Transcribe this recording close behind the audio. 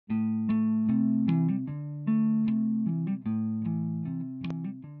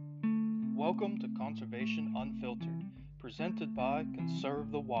Welcome to Conservation Unfiltered, presented by Conserve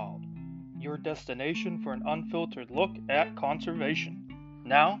the Wild, your destination for an unfiltered look at conservation.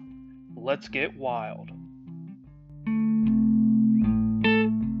 Now, let's get wild.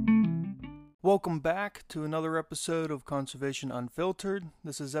 Welcome back to another episode of Conservation Unfiltered.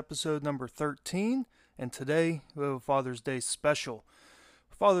 This is episode number 13, and today we have a Father's Day special.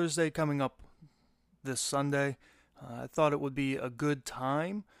 Father's Day coming up this Sunday. I thought it would be a good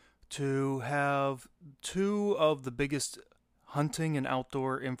time to have two of the biggest hunting and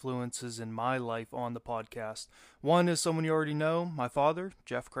outdoor influences in my life on the podcast. One is someone you already know, my father,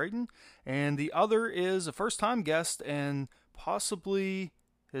 Jeff Creighton, and the other is a first-time guest and possibly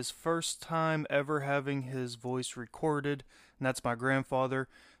his first time ever having his voice recorded, and that's my grandfather,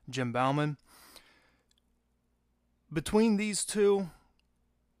 Jim Bauman. Between these two,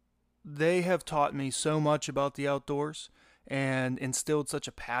 they have taught me so much about the outdoors and instilled such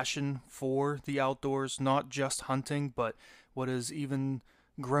a passion for the outdoors, not just hunting, but what has even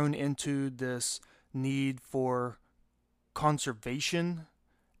grown into this need for conservation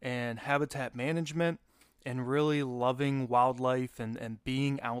and habitat management and really loving wildlife and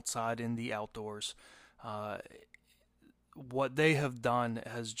being outside in the outdoors. What they have done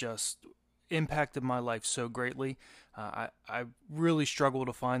has just impacted my life so greatly. I really struggle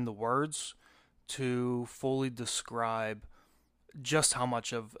to find the words to fully describe just how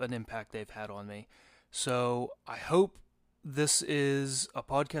much of an impact they've had on me. So I hope this is a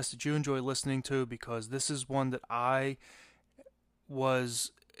podcast that you enjoy listening to, because this is one that I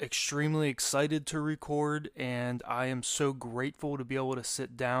was extremely excited to record, and I am so grateful to be able to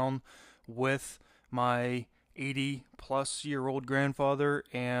sit down with my 80-plus-year-old grandfather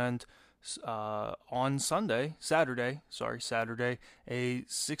and on Saturday, a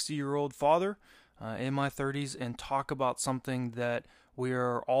 60-year-old father in my 30s, and talk about something that we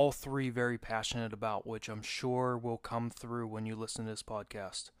are all three very passionate about, which I'm sure will come through when you listen to this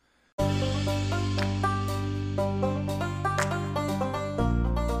podcast. Let's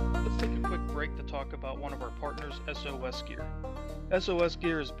take a quick break to talk about one of our partners, SOS Gear. SOS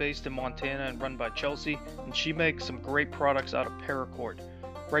Gear is based in Montana and run by Chelsea, and she makes some great products out of paracord.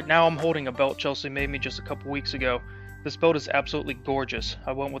 Right now I'm holding a belt Chelsea made me just a couple weeks ago. This belt is absolutely gorgeous.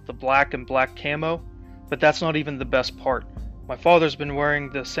 I went with the black and black camo, but that's not even the best part. My father's been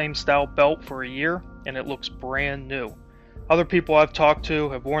wearing the same style belt for a year, and it looks brand new. Other people I've talked to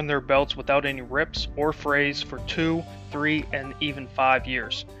have worn their belts without any rips or frays for 2, 3, and even 5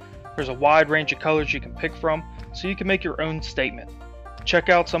 years. There's a wide range of colors you can pick from, so you can make your own statement. Check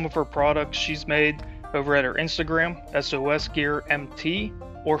out some of her products she's made over at her Instagram,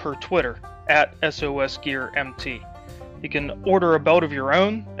 SOSGearMT, or her Twitter, at SOSGearMT. You can order a belt of your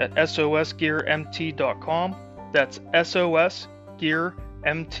own at SOSGearMT.com. That's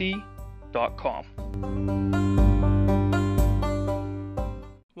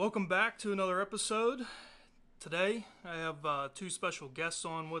SOSGearMT.com. Welcome back to another episode. Today I have two special guests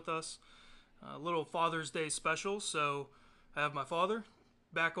on with us. A little Father's Day special. So I have my father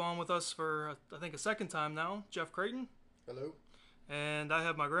back on with us for, I think, a second time now, Jeff Creighton. Hello. And I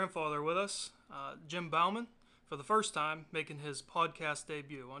have my grandfather with us, Jim Bauman, for the first time, making his podcast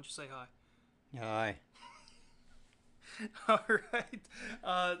debut. Why don't you say hi? Hi. All right.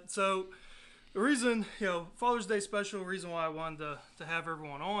 So the reason, Father's Day special, reason why I wanted to have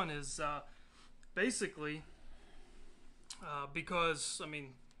everyone on is basically because,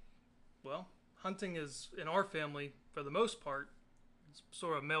 hunting is, in our family, for the most part, it's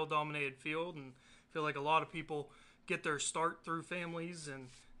sort of a male-dominated field, and I feel like a lot of people get their start through families and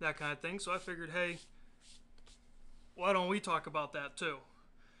that kind of thing. So I figured, hey, why don't we talk about that too?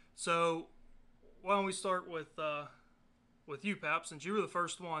 So why don't we start with you, Pap, since you were the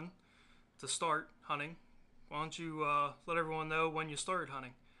first one to start hunting. Why don't you let everyone know when you started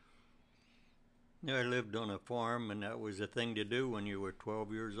hunting? I lived on a farm, and that was a thing to do when you were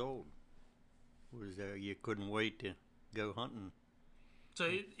 12 years old. You couldn't wait to go hunting. So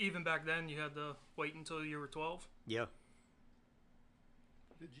even back then, you had to wait until you were 12? Yeah.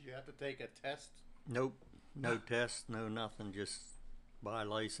 Did you have to take a test? Nope. No test, no nothing. Just buy a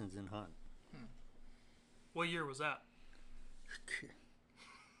license and hunt. What year was that?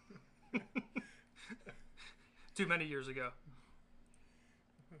 Too many years ago.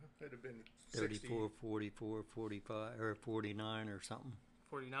 It'd have been 34, 44, 45, or 49 or something.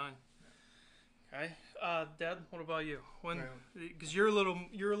 49. Okay, Dad. What about you? Because you're a little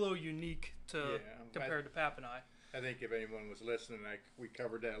unique compared to Pap and I. I think if anyone was listening, we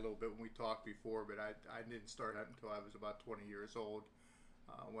covered that a little bit when we talked before, but I didn't start hunting until I was about 20 years old,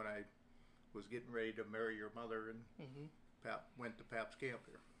 when I was getting ready to marry your mother, and Pap went to Pap's camp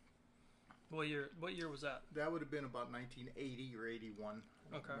here. What year? What year was that? That would have been about 1980 or 81.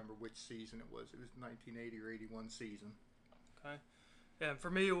 I don't Okay. remember which season it was. It was 1980 or 81 season. Okay. Yeah,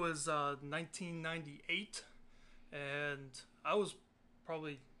 for me it was 1998, and I was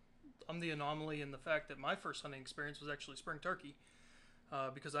probably I'm the anomaly in the fact that my first hunting experience was actually spring turkey,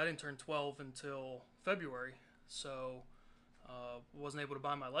 because I didn't turn 12 until February, so wasn't able to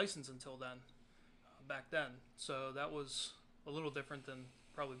buy my license until then, back then. So that was a little different than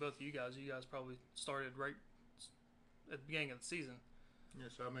probably both of you guys. You guys probably started right at the beginning of the season. Yeah,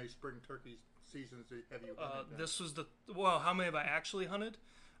 so how many spring turkey seasons have you hunted? then? This was how many have I actually hunted?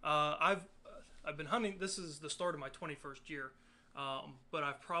 I've been hunting. This is the start of my 21st year, but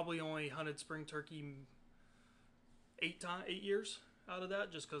I've probably only hunted spring turkey 8 years out of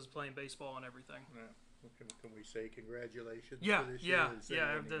that, just because playing baseball and everything. Yeah. Well, Can we say congratulations? Yeah, for this year? yeah, Does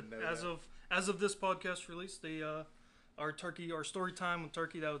yeah. anyone even know As that? of this podcast release, our story time with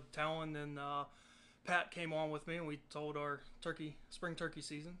turkey, that was Talon and Pat came on with me, and we told our spring turkey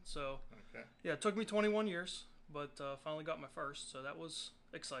season. So Okay. yeah, it took me 21 years, but finally got my first, so that was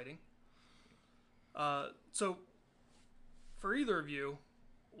exciting. So for either of you,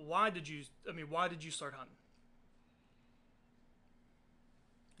 why did you start hunting?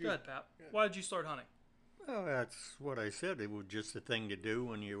 Go ahead, Pat. Yeah. Why did you start hunting? Well, that's what I said. It was just a thing to do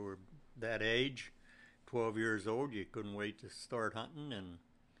when you were that age, 12 years old. You couldn't wait to start hunting, and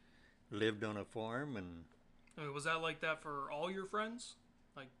lived on a farm. And I mean, was that like that for all your friends?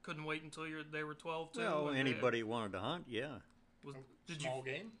 Like, couldn't wait until they were 12 too? well, and anybody wanted to hunt, yeah, did Small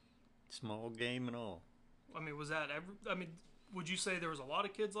you? game? small game and all. I mean, was that would you say there was a lot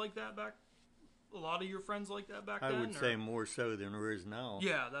of kids like that back? A lot of your friends like that back I then? would say more so than there is now.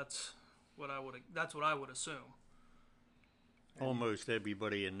 Yeah, that's what I would assume. Almost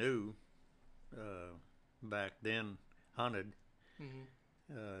everybody you knew back then hunted. Mm-hmm.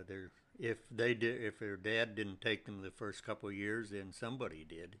 If their dad didn't take them the first couple of years, then somebody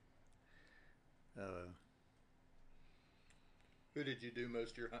did. Who did you do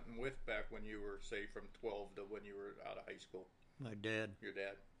most of your hunting with back when you were, say, from 12 to when you were out of high school? My dad. Your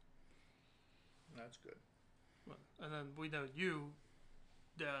dad. That's good. And then we know you,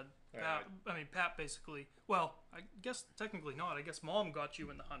 Dad. Right. Pat basically. Well, I guess technically not. I guess Mom got you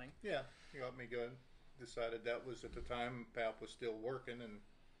into hunting. Yeah, you got me going. Decided that was at the time Pap was still working and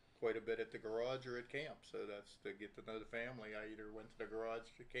quite a bit at the garage or at camp. So that's to get to know the family. I either went to the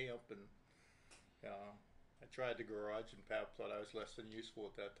garage to camp, and I tried the garage, and Pap thought I was less than useful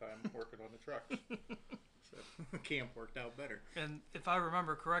at that time working on the trucks. So camp worked out better. And if I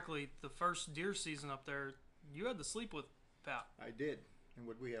remember correctly, the first deer season up there, you had to sleep with Pat. I did. And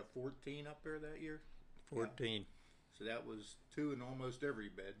would we have 14 up there that year? 14. So that was 2 in almost every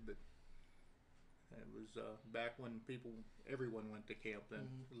bed, but it was back when everyone went to camp then,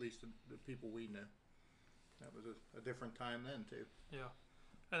 at least the people we knew. That was a different time then too. Yeah.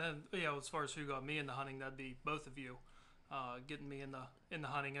 And then as far as who got me into hunting, that'd be both of you, getting me in the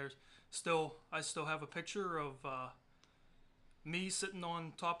hunting. I still have a picture of me sitting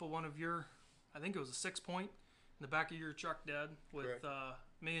on top of one of your, I think it was a 6-point in the back of your truck, Dad, with Correct.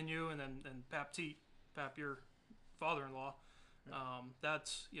 me and you, and Pap Teat, Pap, your father-in-law.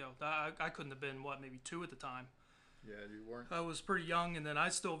 That's I couldn't have been maybe 2 at the time. Yeah, you weren't. I was pretty young, and then I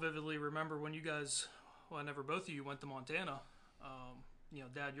still vividly remember when you guys, whenever both of you went to Montana.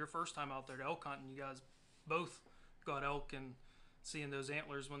 Dad, your first time out there to elk hunting, you guys both got elk, and seeing those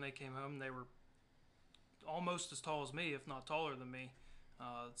antlers when they came home, they were almost as tall as me, if not taller than me.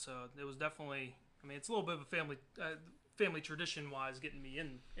 So it was definitely, it's a little bit of a family tradition-wise getting me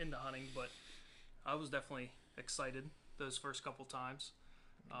into hunting, but I was definitely excited those first couple times.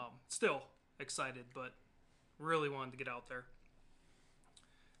 Still excited, but really wanted to get out there.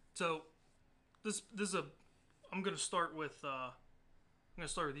 So this is I'm gonna start with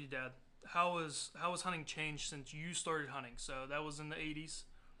you, Dad. How has hunting changed since you started hunting? So that was in the 80s.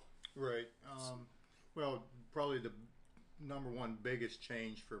 Right. Well, probably the number one biggest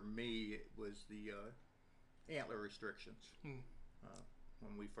change for me was the antler restrictions.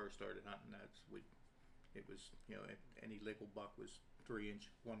 When we first started hunting, it was any legal buck was 3-inch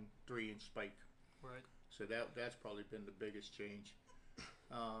spike. Right. So that's probably been the biggest change.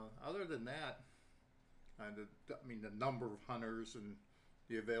 Other than that, the number of hunters and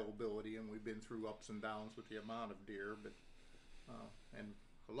the availability, and we've been through ups and downs with the amount of deer, but and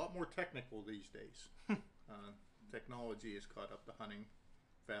a lot more technical these days. Technology has caught up to hunting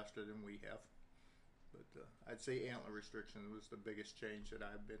faster than we have. But I'd say antler restriction was the biggest change that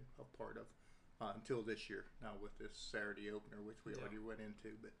I've been a part of until this year. Now with this Saturday opener, which we already went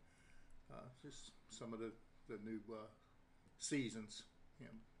into, but just some of the new seasons.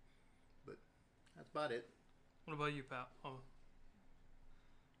 But That's about it. What about you, Pat?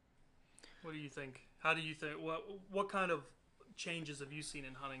 What do you think? How do you think? What kind of changes have you seen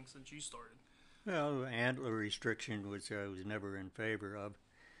in hunting since you started? Well, antler restriction, which I was never in favor of.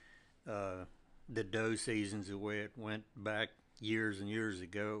 The doe seasons, the way it went back years and years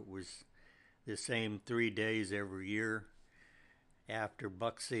ago, it was the same 3 days every year after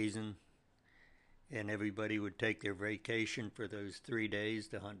buck season, and everybody would take their vacation for those 3 days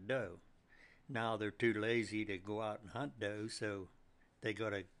to hunt doe. Now they're too lazy to go out and hunt doe, so they got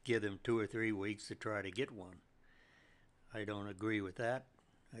to give them 2 or 3 weeks to try to get one. I don't agree with that.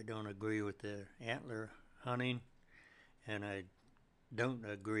 I don't agree with the antler hunting, and I don't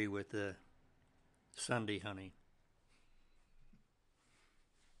agree with the Sunday hunting.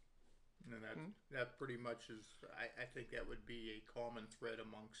 And that pretty much is, I think that would be a common thread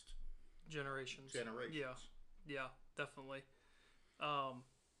amongst Generations. generations. Yeah, definitely.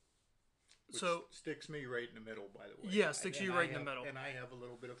 Which So sticks me right in the middle, by the way. yeah, sticks you And right I in the have- middle. And I have a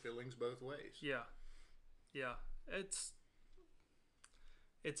little bit of feelings both ways. Yeah, it's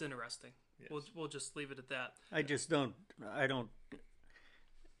interesting. Yes. We'll just leave it at that. I don't,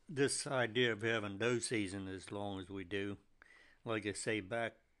 this idea of having doe season as long as we do, like I say,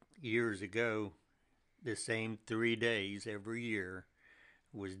 back years ago, the same 3 days every year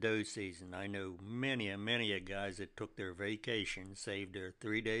was doe season. I know many a guys that took their vacation, saved their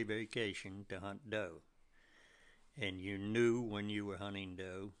 3-day vacation to hunt doe. And you knew when you were hunting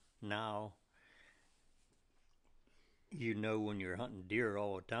doe. Now, you know when you're hunting deer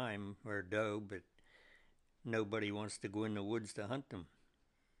all the time, or doe, but nobody wants to go in the woods to hunt them.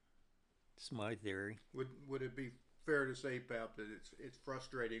 It's my theory. Would it be fair to say, Pap, that it's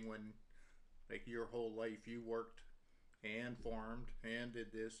frustrating when, like, your whole life you worked and farmed and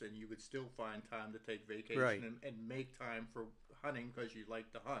did this, and you would still find time to take vacation Right. and make time for hunting because you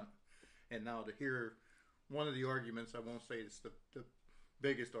like to hunt. And now to hear one of the arguments, I won't say it's the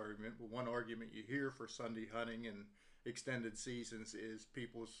biggest argument, but one argument you hear for Sunday hunting and extended seasons is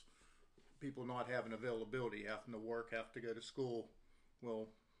people not having availability, having to work, have to go to school. Well,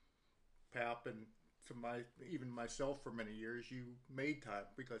 Pap, and even myself for many years, you made time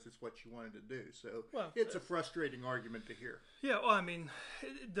because it's what you wanted to do. So Well, it's a frustrating argument to hear. Yeah, well, I mean,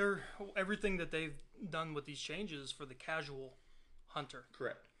 everything that they've done with these changes for the casual hunter.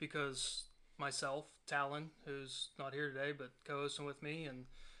 Correct. Because myself, Talon, who's not here today but co-hosting with me, and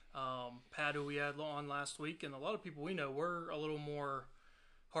Pat, who we had on last week, and a lot of people we know, we're a little more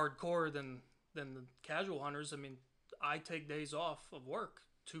hardcore than the casual hunters. I mean, I take days off of work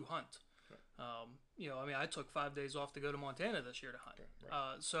to hunt. I took 5 days off to go to Montana this year to hunt.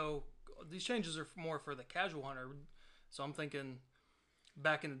 Right. So these changes are more for the casual hunter. So I'm thinking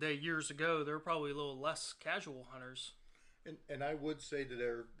back in the day, years ago, there were probably a little less casual hunters. And I would say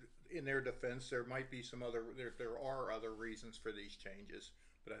that in their defense, there might be some there are other reasons for these changes.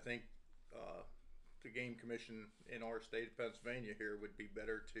 But I think the Game Commission in our state of Pennsylvania here would be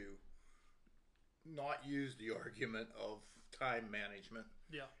better to not use the argument of time management.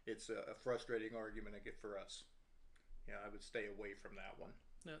 Yeah. It's a frustrating argument I get for us. Yeah, I would stay away from that one.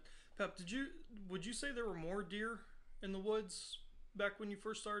 Yeah. Pep, would you say there were more deer in the woods back when you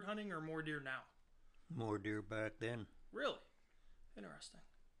first started hunting, or more deer now? More deer back then. Really? Interesting.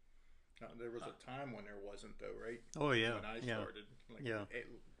 There was a time when there wasn't, though, right? Oh yeah, When I yeah. started,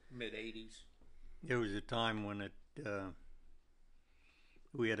 mid '80s. There was a time when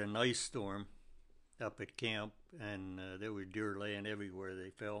we had an ice storm up at camp, and there were deer laying everywhere. They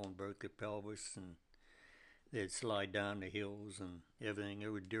fell and broke their pelvis, and they'd slide down the hills and everything.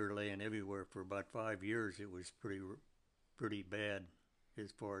 There were deer laying everywhere for about 5 years. It was pretty bad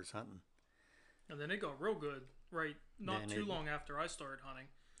as far as hunting. And then it got real good, right? Not Then too long after I started hunting.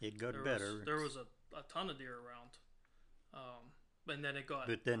 It got better. There was a ton of deer around. And then it got...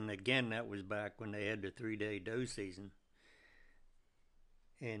 But then again, that was back when they had the 3-day doe season.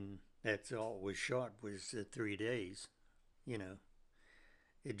 And that's all it was shot, was 3 days.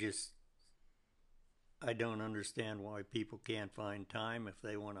 It just... I don't understand why people can't find time if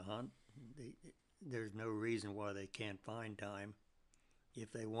they want to hunt. There's no reason why they can't find time.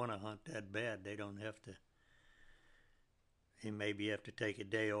 If they want to hunt that bad, they don't have to... They maybe have to take a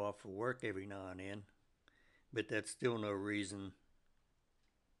day off for work every now and then. But that's still no reason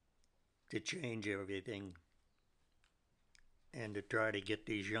to change everything. And to try to get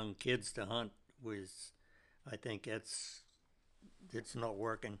these young kids to hunt I think it's not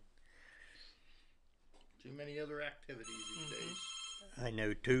working. Too many other activities these days. I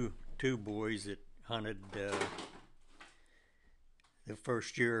know two boys that hunted, the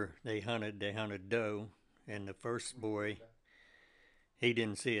first year they hunted doe, and the first boy, he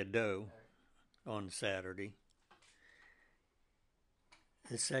didn't see a doe. on Saturday.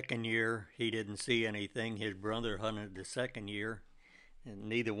 The second year, he didn't see anything. His brother hunted the second year, and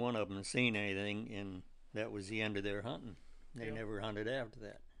neither one of them seen anything, and that was the end of their hunting. They never hunted after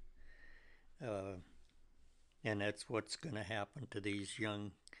that. And that's what's going to happen to these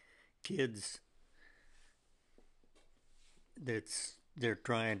young kids. They're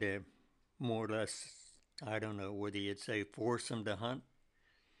trying to more or less, I don't know whether you'd say force them to hunt,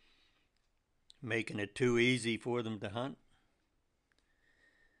 making it too easy for them to hunt.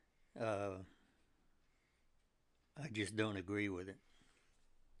 I just don't agree with it.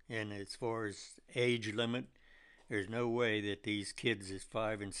 And as far as age limit, there's no way that these kids is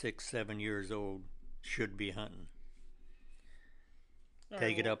 5 and 6, 7 years old should be hunting.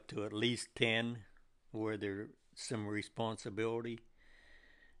 Take it up to at least 10, where there's some responsibility.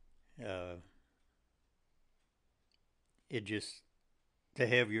 It just, to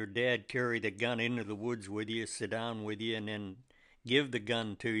have your dad carry the gun into the woods with you, sit down with you, and then give the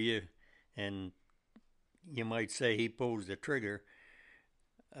gun to you, and you might say he pulls the trigger.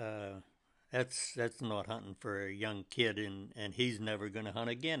 That's not hunting for a young kid, and he's never going to hunt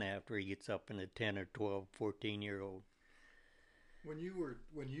again after he gets up in the 10 or 12, 14-year-old. When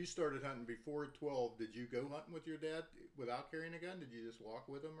you started hunting before 12, did you go hunting with your dad without carrying a gun? Did you just walk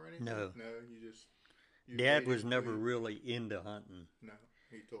with him or anything? No. You Dad was never really into hunting. No,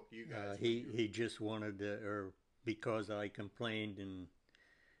 he took you guys. He just wanted to, or because I complained, and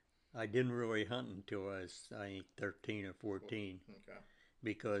I didn't really hunt until I was 13 or 14. Okay.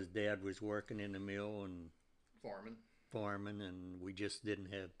 Because Dad was working in the mill and farming, and we just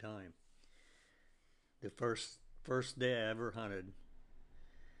didn't have time. The first day I ever hunted,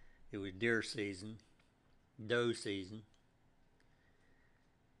 it was deer season, doe season,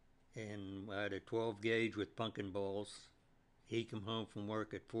 and I had a 12 gauge with pumpkin balls. He come home from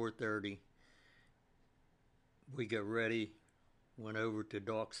work at 4:30. We got ready, went over to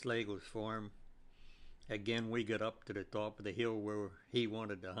Doc Slagle's farm. Again, we got up to the top of the hill where he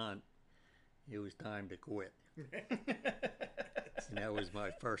wanted to hunt. It was time to quit. And that was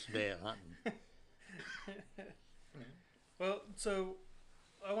my first day of hunting. Well, so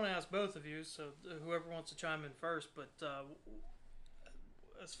I want to ask both of you, so whoever wants to chime in first, but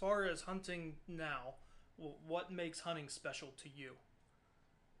as far as hunting now, what makes hunting special to you?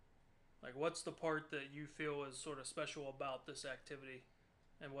 Like, what's the part that you feel is sort of special about this activity,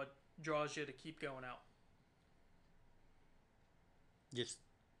 and what draws you to keep going out? Just,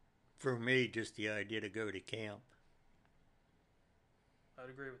 for me, just the idea to go to camp. I'd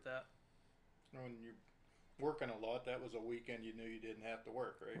agree with that. When you're working a lot, that was a weekend you knew you didn't have to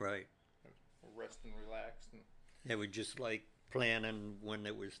work, right? Right. Rest and relax. It was just like planning when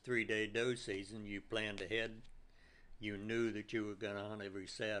it was 3-day doe season. You planned ahead. You knew that you were going to hunt every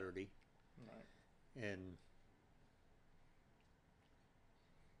Saturday. Right. And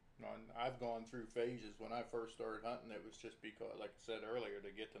I've gone through phases. When I first started hunting, it was just because, like I said earlier, to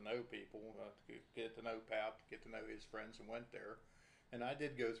get to know people, to get to know Pap, get to know his friends, and went there. And I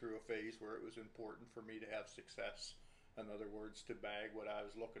did go through a phase where it was important for me to have success. In other words, to bag what I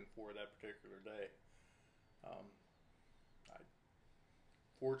was looking for that particular day.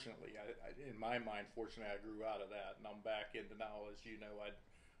 Fortunately, in my mind, I grew out of that, and I'm back into now. As you know,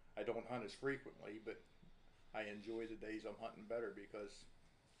 I don't hunt as frequently, but I enjoy the days I'm hunting better because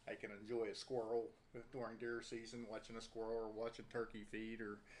I can enjoy a squirrel during deer season, watching a squirrel or watching turkey feed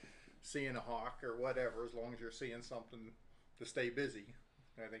or seeing a hawk or whatever, as long as you're seeing something to stay busy.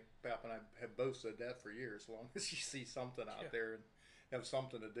 I think Pap and I have both said that for years, as long as you see something out there and have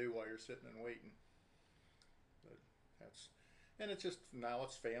something to do while you're sitting and waiting. But and it's just, now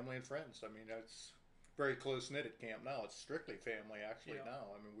it's family and friends. I mean, it's very close-knit at camp now. It's strictly family actually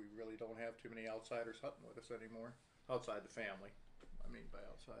now. I mean, we really don't have too many outsiders hunting with us anymore, outside the family. I mean, by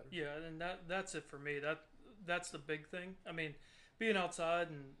outsiders. Yeah, and that's it for me. That's the big thing. I mean, being outside,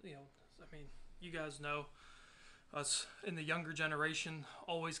 and I mean, you guys know us in the younger generation,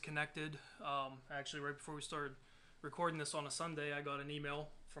 always connected. Actually, right before we started recording this on a Sunday, I got an email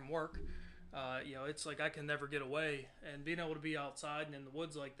from work. It's like I can never get away, and being able to be outside and in the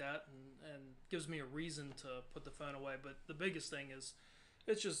woods like that, and gives me a reason to put the phone away. But the biggest thing is,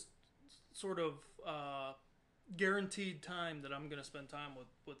 it's just sort of guaranteed time that I'm going to spend time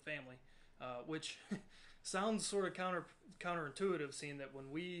with family, which sounds sort of counterintuitive, seeing that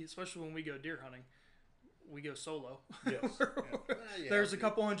especially when we go deer hunting, we go solo. Yes. There's a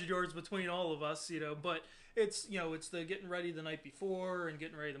couple hundred yards between all of us, but it's it's the getting ready the night before and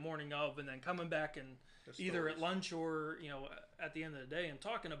getting ready the morning of, and then coming back and either at lunch or at the end of the day and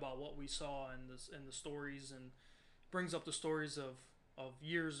talking about what we saw and the stories, and brings up the stories of of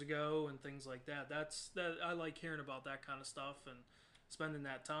years ago and things like that. That I like hearing about that kind of stuff and spending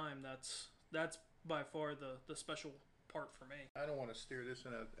that time. That's by far the special part for me. I don't want to steer this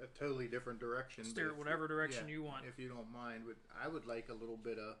in a totally different direction. Steer it whatever direction you want. If you don't mind, but I would like a little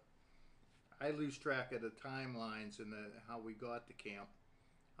bit of. I lose track of the timelines and how we got to camp.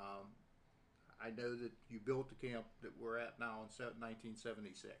 I know that you built the camp that we're at now in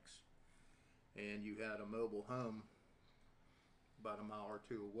 1976, and you had a mobile home about a mile or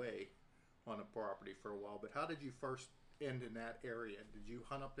two away on a property for a while. But how did you first end in that area? Did you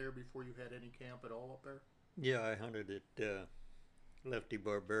hunt up there before you had any camp at all up there? Yeah, I hunted at Lefty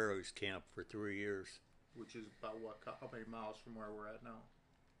Barbero's camp for 3 years. Which is about what? How many miles from where we're at now?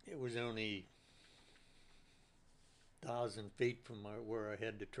 It was only 1,000 feet from where I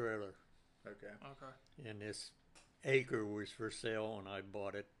had the trailer. Okay. Okay. And this acre was for sale, and I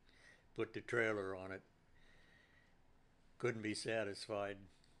bought it, put the trailer on it. Couldn't be satisfied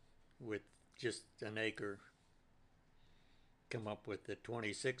with just an acre. Come up with the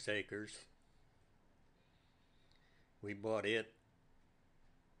 26 acres. We bought it,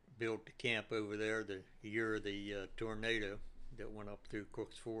 built the camp over there the year of the tornado that went up through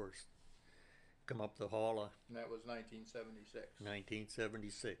Cook's Forest. Come up the Holla. And that was 1976.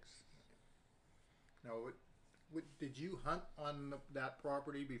 1976. Now, did you hunt on that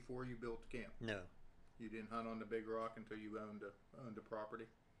property before you built the camp? No. You didn't hunt on the Big Rock until you owned the property?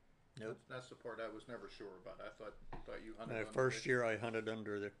 Nope. That's the part I was never sure about. I thought you hunted My on first year I hunted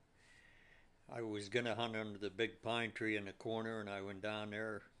I was going to hunt under the big pine tree in the corner, and I went down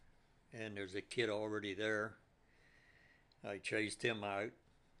there, and there's a kid already there. I chased him out,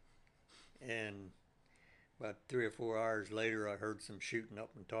 and about 3 or 4 hours later, I heard some shooting up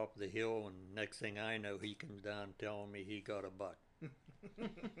on top of the hill, and next thing I know, he comes down telling me he got a buck.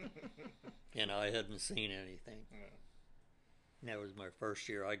 And I hadn't seen anything. Yeah. That was my first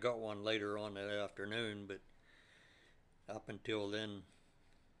year. I got one later on that afternoon, but up until then,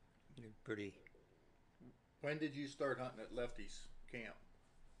 pretty. When did you start hunting at Lefty's camp?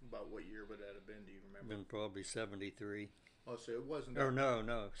 About what year would that have been? Do you remember? Been probably 73. Oh, so it wasn't. Or no,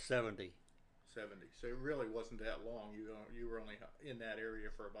 70. 70. So it really wasn't that long. You were only in that area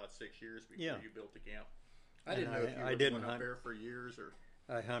for about 6 years before you built the camp. I didn't know if you were going up there for years or.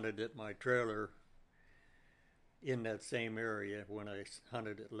 I hunted at my trailer in that same area when I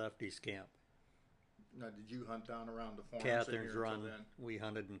hunted at Lefty's camp. Now, did you hunt down around the farms? Catherine's Run. We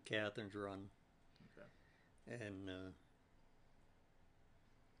hunted in Catherine's Run. Okay. And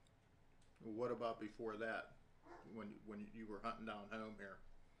what about before that? When you were hunting down home here?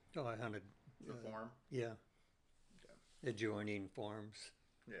 Oh, I hunted the farm. Yeah. Okay. Adjoining farms.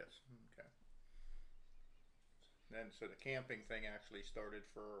 Yes. Okay. And so the camping thing actually started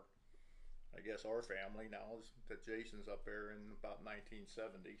for, I guess, our family now. That Jason's up there in about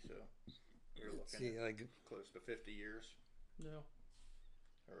 1970. So you're looking at close to 50 years. No.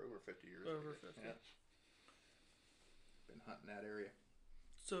 Or over 50 years. Over 50. Yeah. Been hunting that area.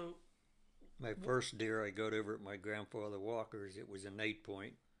 So. My first deer I got over at my grandfather Walker's. It was an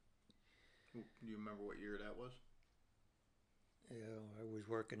 8-point. Do you remember what year that was? Yeah, I was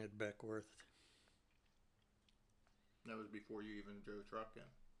working at Beckworth. That was before you even drove truck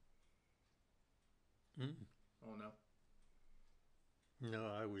in? Mm. Oh, no? No,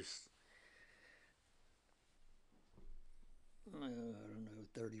 I was, I don't know,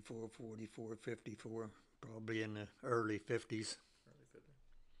 34, 44, 54, probably in the early 50s. Early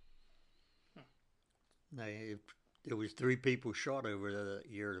 50s. There was 3 people shot over that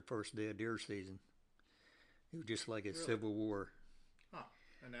year, the first day of deer season. It was just like a Civil War. Huh.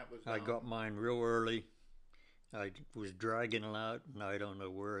 And that was I got mine real early. I was dragging it out, and I don't know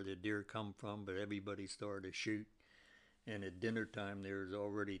where the deer come from, but everybody started to shoot. And at dinner time, there was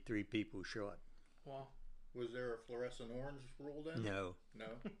already 3 people shot. Wow. Was there a fluorescent orange rolled in? No. No?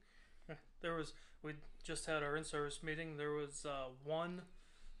 We just had our in-service meeting. There was one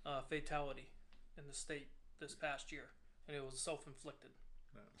fatality in the state this past year, and it was self-inflicted.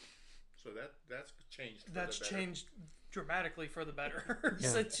 No. So that's changed. That's changed dramatically for the better Yeah.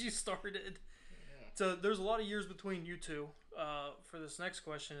 since you started. Yeah. So there's a lot of years between you two. For this next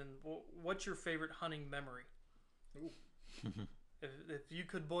question, what's your favorite hunting memory? Ooh. If you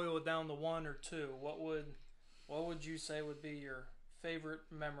could boil it down to 1 or 2, what would you say would be your favorite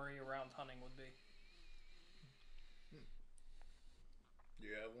memory around hunting would be? Do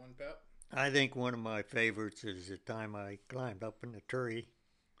you have one, Pep? I think one of my favorites is the time I climbed up in the tree,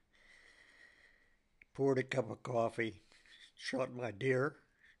 poured a cup of coffee, shot my deer.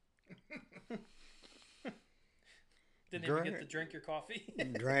 Didn't even get to drink your coffee.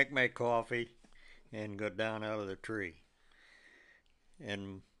 Drank my coffee and got down out of the tree.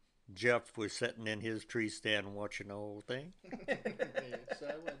 and Jeff was sitting in his tree stand watching the whole thing. So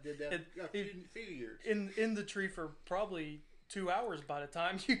I did that a few years. In the tree for probably 2 hours by the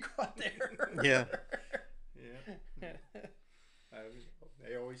time you got there. Yeah. Yeah.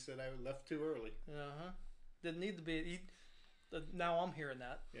 They always said I left too early. Didn't need to be. Now I'm hearing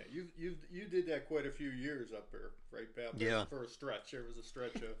that. Yeah, you did that quite a few years up there, right, Pat? Yeah. For a stretch, there was a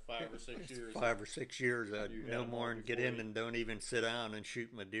stretch of 5 or 6 years. 5 or 6 years, I'd You had no them more all and get before in you. and don't even sit down and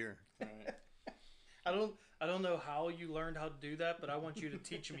shoot my deer. Right. I don't know how you learned how to do that, but I want you to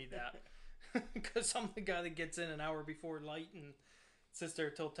teach me that. Because I'm the guy that gets in an hour before light and sits there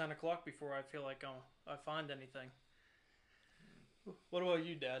till 10 o'clock before I feel like I find anything. What about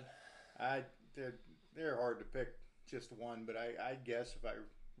you, Dad? They're hard to pick just one, but I guess if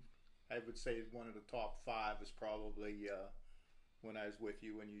I would say one of the top 5 is probably when I was with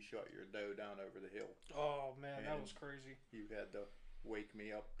you when you shot your doe down over the hill. Oh man, that And was crazy. You had to wake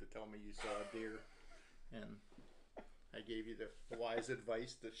me up to tell me you saw a deer, and I gave you the wise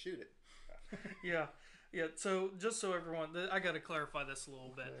advice to shoot it. Yeah. So just so everyone, I got to clarify this a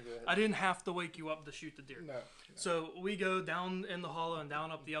little bit. Go ahead. I didn't have to wake you up to shoot the deer. No. So we go down in the hollow and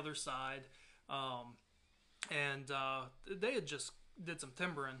down up the other side, and they had just did some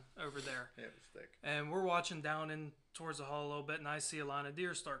timbering over there, It was thick. and we're watching down in towards the hollow a little bit, and I see a line of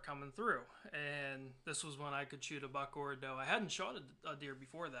deer start coming through, and this was when I could shoot a buck or a doe. I hadn't shot a deer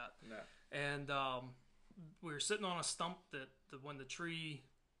before that, No. and we were sitting on a stump that when the tree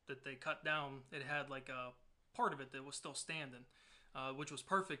that they cut down, it had like a part of it that was still standing, which was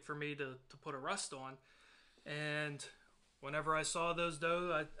perfect for me to put a rest on. And whenever I saw those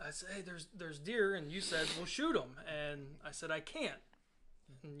doe, I said, "Hey, there's deer," and you said, "Well, shoot them." And I said, "I can't."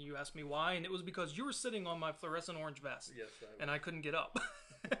 And you asked me why, and it was because you were sitting on my fluorescent orange vest, Yes, and I couldn't get up.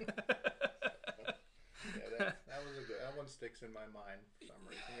 yeah, that was a good. That one sticks in my mind for some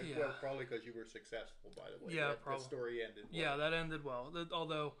reason. Yeah. Well, probably because you were successful, by the way. Yeah, that probably. story ended. Well. Yeah, that ended well.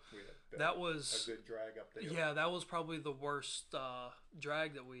 Although We had that a was good drag up the hill. yeah, that was probably the worst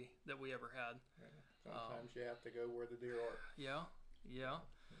drag that we ever had. Sometimes you have to go where the deer are. Yeah.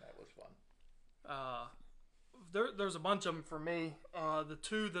 And that was fun. There's a bunch of them for me. The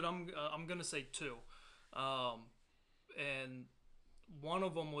two that I'm gonna say two, and one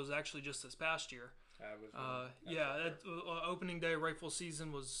of them was actually just this past year. Opening day rifle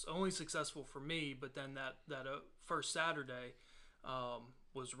season was only successful for me, but then that first Saturday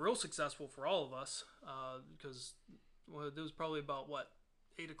was real successful for all of us because it was probably about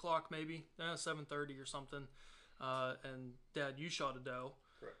 8 o'clock maybe, 7:30 or something, and Dad, you shot a doe.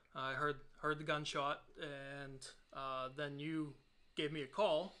 Correct. I heard the gunshot, and then you gave me a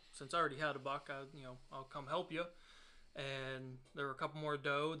call. Since I already had a buck, I'll come help you. And there were a couple more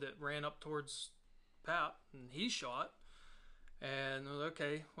doe that ran up towards Pap, and he shot. And I was like,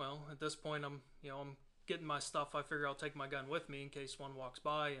 okay, well, at this point, I'm getting my stuff. I figure I'll take my gun with me in case one walks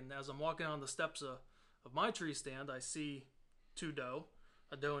by. And as I'm walking on the steps of my tree stand, I see two doe,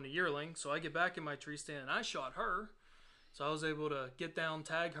 a doe and a yearling. So I get back in my tree stand, and I shot her. So I was able to get down,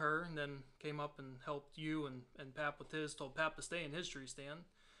 tag her, and then came up and helped you and Pap with his. Told Pap to stay in his tree stand.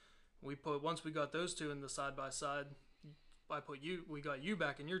 Once we got those two in the side by side, we got you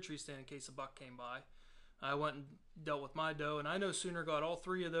back in your tree stand in case a buck came by. I went and dealt with my doe, and I no sooner got all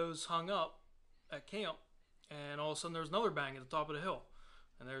three of those hung up at camp, and all of a sudden there's another bang at the top of the hill,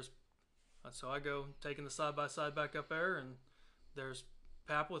 so I go taking the side by side back up there, and there's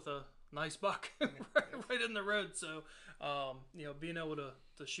Pap with a nice buck right in the road. So being able to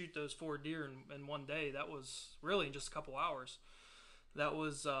shoot those 4 deer in one day, that was really in just a couple hours. That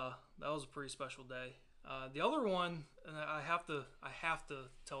was a pretty special day. The other one, and I have to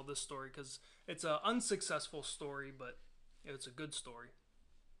tell this story because it's an unsuccessful story, but it's a good story.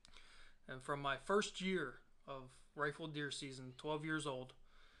 And from my first year of rifle deer season, 12 years old,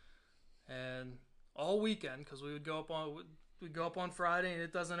 and all weekend, because we'd go up on Friday and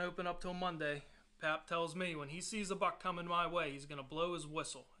it doesn't open up till Monday. Pap tells me when he sees a buck coming my way, he's gonna blow his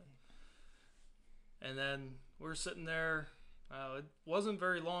whistle. And then we're sitting there. It wasn't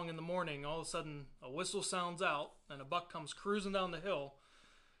very long in the morning. All of a sudden, a whistle sounds out, and a buck comes cruising down the hill.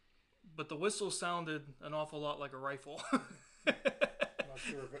 But the whistle sounded an awful lot like a rifle. I'm not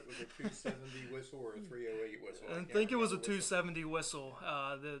sure if it was a 270 whistle or a 308 whistle. I think it was a 270 whistle.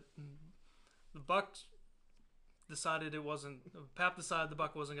 The buck decided it wasn't. Pap decided the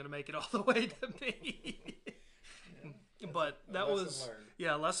buck wasn't going to make it all the way to me. But that was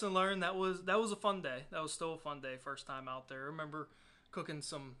lesson learned. That was a fun day. That was still a fun day. First time out there. I remember cooking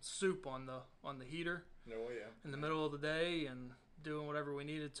some soup on the heater. In the middle of the day and doing whatever we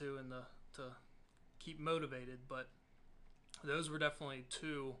needed to to keep motivated. But Those were definitely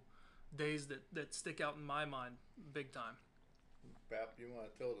two days that stick out in my mind big time. Bap, you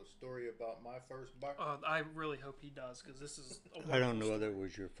want to tell the story about my first buck? I really hope he does, because this is a I don't know wonderful whether story. it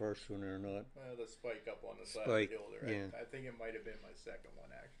was your first one or not. Well, the spike up on the side Spike, of the hill there. yeah. I think it might have been my second one,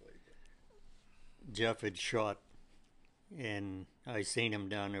 actually. But Jeff had shot, and I seen him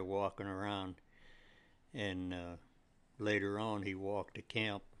down there walking around, and later on he walked to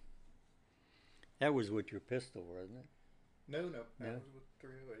camp. That was with your pistol, wasn't it? no, that No? was with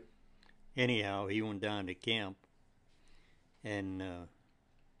 308. Anyhow, he went down to camp, and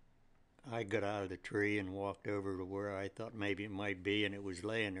I got out of the tree and walked over to where I thought maybe it might be, and it was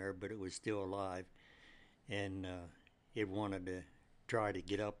laying there, but it was still alive, and it wanted to try to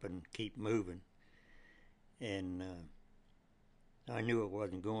get up and keep moving, and I knew it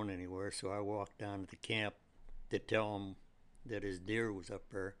wasn't going anywhere, so I walked down to the camp to tell him that his deer was up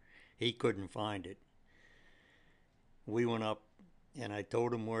there. He couldn't find it. We went up, and I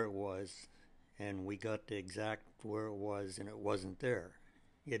told him where it was, and we got to exact where it was, and it wasn't there.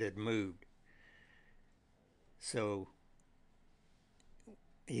 It had moved. So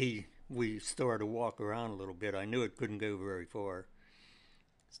we started to walk around a little bit. I knew it couldn't go very far.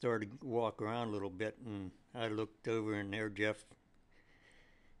 Started to walk around a little bit, and I looked over, and there Jeff,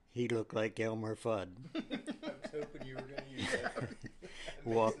 he looked like Elmer Fudd. I was hoping you were going to use that.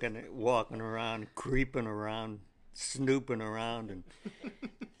 walking around, creeping around, snooping around, and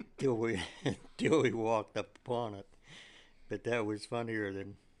till we walked up upon it. But that was funnier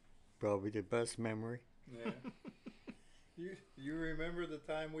than probably the best memory. Yeah. You remember the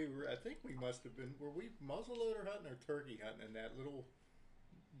time we were? I think we must have been. Were we muzzleloader hunting or turkey hunting? And that little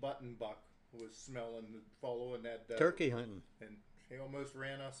button buck was following that doe, Turkey hunting. and he almost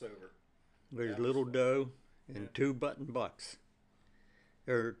ran us over. There's That a was little fun. doe and Yeah. two button bucks.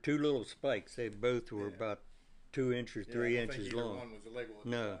 Or two little spikes. They both were Yeah. about 2 inches, Yeah, 3 I don't think inches either long. one was illegal at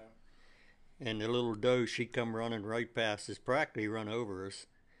No. the time. And the little doe, she come running right past us, practically run over us.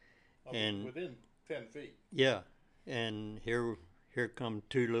 And- within 10 feet. Yeah, and here come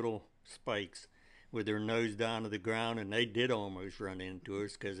two little spikes with their nose down to the ground, and they did almost run into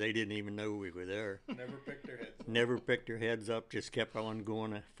us because they didn't even know we were there. Never picked their heads up. Never picked their heads up, just kept on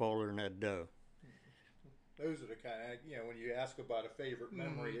going, following that doe. Those are the kind of, when you ask about a favorite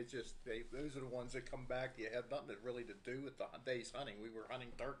memory, it's just, those are the ones that come back. You had nothing really to do with the day's hunting. We were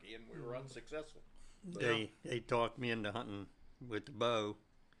hunting turkey and we were unsuccessful. They talked me into hunting with the bow.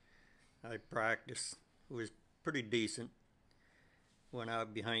 I practiced. It was pretty decent. Went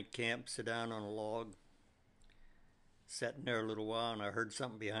out behind camp, sit down on a log, sat in there a little while, and I heard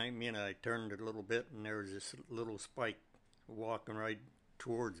something behind me, and I turned it a little bit, and there was this little spike walking right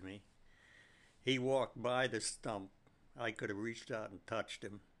towards me. He walked by the stump. I could have reached out and touched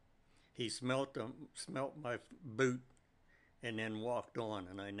him. He smelt my boot, and then walked on,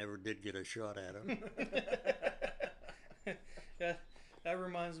 and I never did get a shot at him. That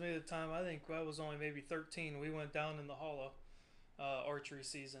reminds me of the time, I think I was only maybe 13. We went down in the hollow archery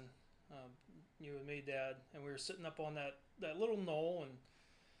season, you and me, Dad, and we were sitting up on that little knoll, and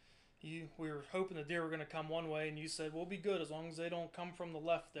we were hoping the deer were going to come one way, and you said, we'll be good as long as they don't come from the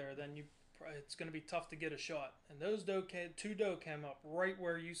left there, then it's going to be tough to get a shot. And those two doe came up right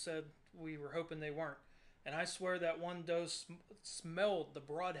where you said we were hoping they weren't. And I swear that one doe smelled the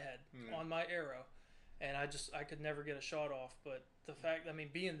broadhead on my arrow, and I could never get a shot off. But the fact,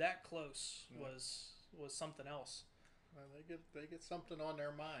 being that close was something else. Well, they get something on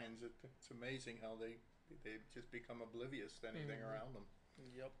their minds. It's amazing how they just become oblivious to anything around them.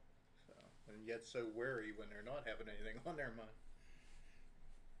 Yep. So, and yet so wary when they're not having anything on their mind.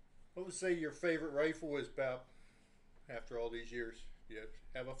 What would say your favorite rifle is, Pap? After all these years, do you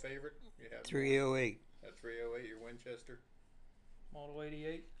have a favorite? You have 308. a 308, your Winchester. Model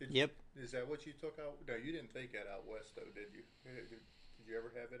 88. Yep. Is that what you took out? No, you didn't take that out west, though, did you? Did you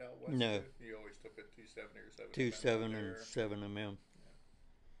ever have it out west? No. Too? You always took a 270 or 7. 2.7 and 7mm.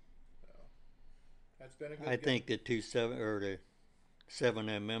 So, that's been a good I gun. think the 2.7 or the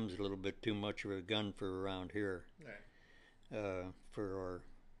 7mm is a little bit too much of a gun for around here. Yeah. For our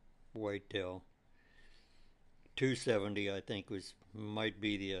whitetail. 270, I think, might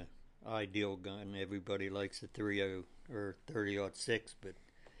be the ideal gun. Everybody likes the 30 or 30-06, but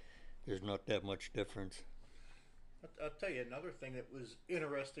there's not that much difference. I'll tell you another thing that was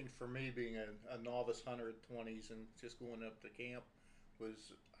interesting for me, being a novice hunter at 20s and just going up to camp,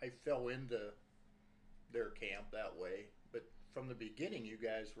 was I fell into their camp that way. But from the beginning, you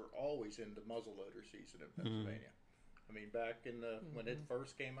guys were always into muzzleloader season in Pennsylvania. I mean, back in when it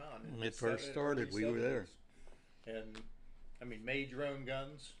first came out. When it first started, we were there. And, made your own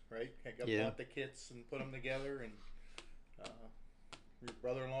guns, right? Yeah. Bought the kits and put them together. And Your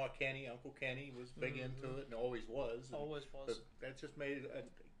brother-in-law Kenny, Uncle Kenny, was big into it and always was. And, Always was. But that just made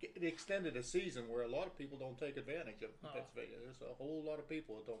it extended a season where a lot of people don't take advantage of in Pennsylvania. There's a whole lot of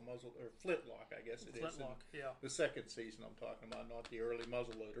people that don't muzzle or flintlock, I guess it is. Flintlock, yeah. The second season I'm talking about, not the early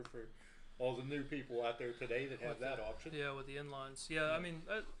muzzleloader for all the new people out there today that have that option. Yeah, with the inlines. Yeah, I mean,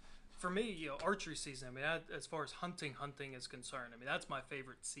 for me, archery season. I mean, as far as hunting is concerned, I mean that's my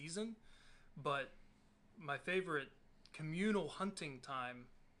favorite season. But my favorite communal hunting time,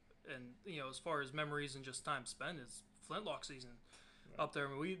 and as far as memories and just time spent, is flintlock season up there.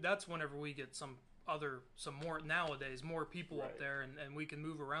 I mean, that's whenever we get some more nowadays, more people up there, and we can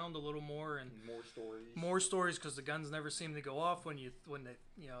move around a little more and more stories because the guns never seem to go off when they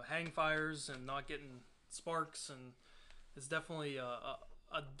hang fires and not getting sparks, and it's definitely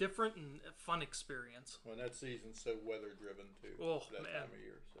a different and fun experience. Well, that season's so weather driven too. Oh, that man. time of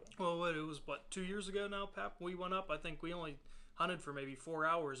year. So. Well, it was 2 years ago now, Pap. We went up. I think we only hunted for maybe 4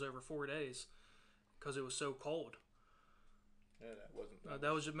 hours over 4 days because it was so cold. Yeah, that wasn't.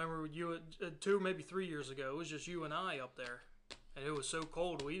 That was, remember you 2 maybe 3 years ago. It was just you and I up there, and it was so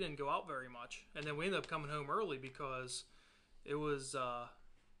cold we didn't go out very much. And then we ended up coming home early because it was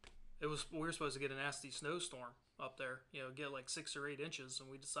we were supposed to get a nasty snowstorm up there, get like 6 or 8 inches, and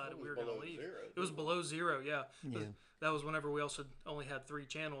we decided we were going to leave. It was below zero, yeah. That was whenever we also only had 3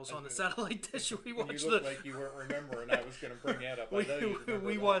 channels on the satellite dish. We watched you looked like you weren't remembering. I was going to bring that up.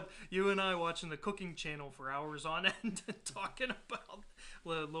 You and I watching the cooking channel for hours on end and talking about a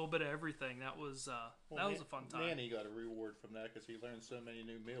little bit of everything. That was a fun time. Nanny got a reward from that because he learned so many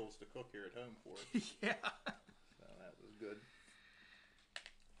new meals to cook here at home for us. Yeah. So that was good.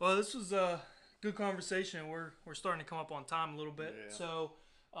 Well, this was a good conversation. We're starting to come up on time a little bit. Yeah. So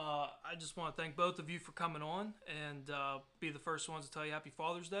I just want to thank both of you for coming on and be the first ones to tell you Happy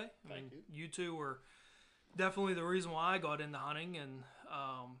Father's Day. Thank you. You two were definitely the reason why I got into hunting, and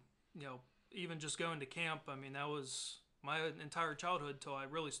even just going to camp. I mean, that was my entire childhood till I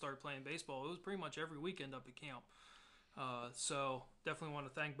really started playing baseball. It was pretty much every weekend up at camp. So definitely want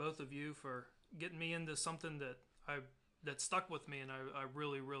to thank both of you for getting me into something that stuck with me, and I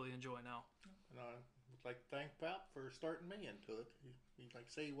really, really enjoy now. And I would like to thank Pap for starting me into it. He like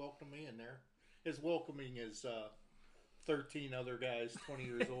say he welcomed me in there. As welcoming as 13 other guys 20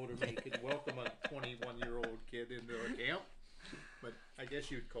 years older than me could welcome a 21-year-old kid into a camp. But I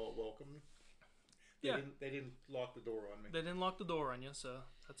guess you'd call it welcome. They didn't lock the door on me. They didn't lock the door on you, so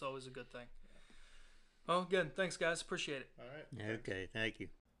that's always a good thing. Well, again, thanks, guys. Appreciate it. All right. Okay, thank you.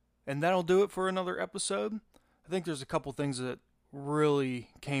 And that'll do it for another episode. I think there's a couple things that really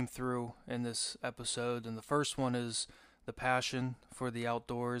came through in this episode, and the first one is the passion for the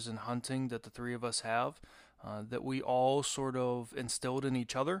outdoors and hunting that the three of us have, that we all sort of instilled in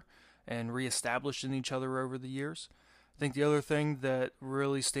each other and reestablished in each other over the years. I think the other thing that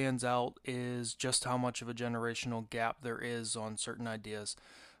really stands out is just how much of a generational gap there is on certain ideas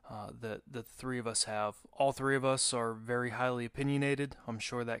that the three of us have. All three of us are very highly opinionated. I'm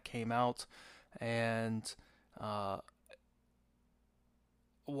sure that came out. And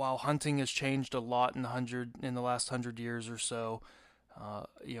while hunting has changed a lot in the last 100 years or so,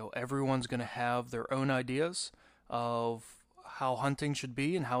 everyone's going to have their own ideas of how hunting should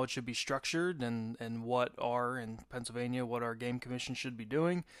be and how it should be structured, and what in Pennsylvania, what our game commission should be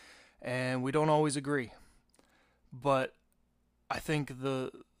doing. And we don't always agree. But I think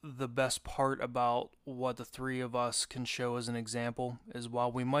the best part about what the three of us can show as an example is,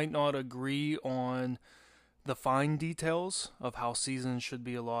 while we might not agree on the fine details of how seasons should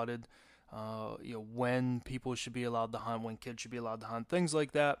be allotted, when people should be allowed to hunt, when kids should be allowed to hunt, things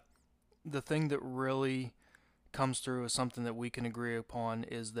like that, the thing that really comes through as something that we can agree upon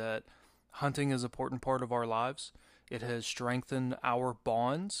is that hunting is an important part of our lives. It has strengthened our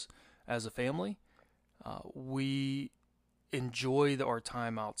bonds as a family. We enjoy our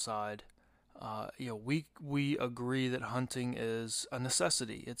time outside. We agree that hunting is a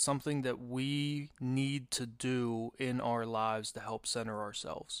necessity. It's something that we need to do in our lives to help center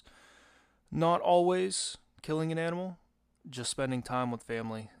ourselves. Not always killing an animal, just spending time with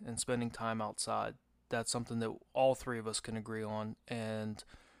family and spending time outside. That's something that all three of us can agree on, and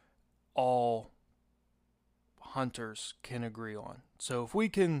all hunters can agree on. So if we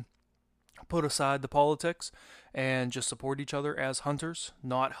can put aside the politics and just support each other as hunters,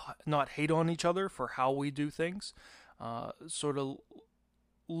 not hate on each other for how we do things, sort of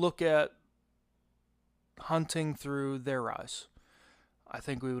look at hunting through their eyes, I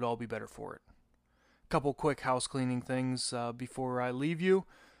think we would all be better for it. A couple quick house cleaning things before I leave you.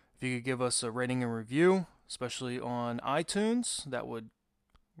 If you could give us a rating and review, especially on iTunes, that would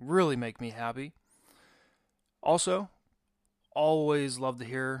really make me happy. Also, always love to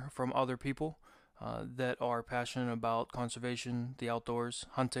hear from other people that are passionate about conservation, the outdoors,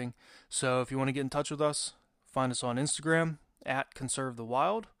 hunting. So if you want to get in touch with us, find us on Instagram at Conserve the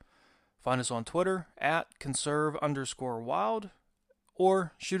Wild. Find us on Twitter at conserve_wild,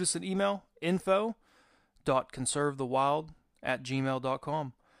 or shoot us an email,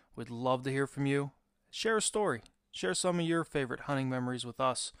 info.conservethewild@gmail.com. We'd love to hear from you. Share a story. Share some of your favorite hunting memories with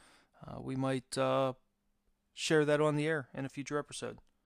us. We might share that on the air in a future episode.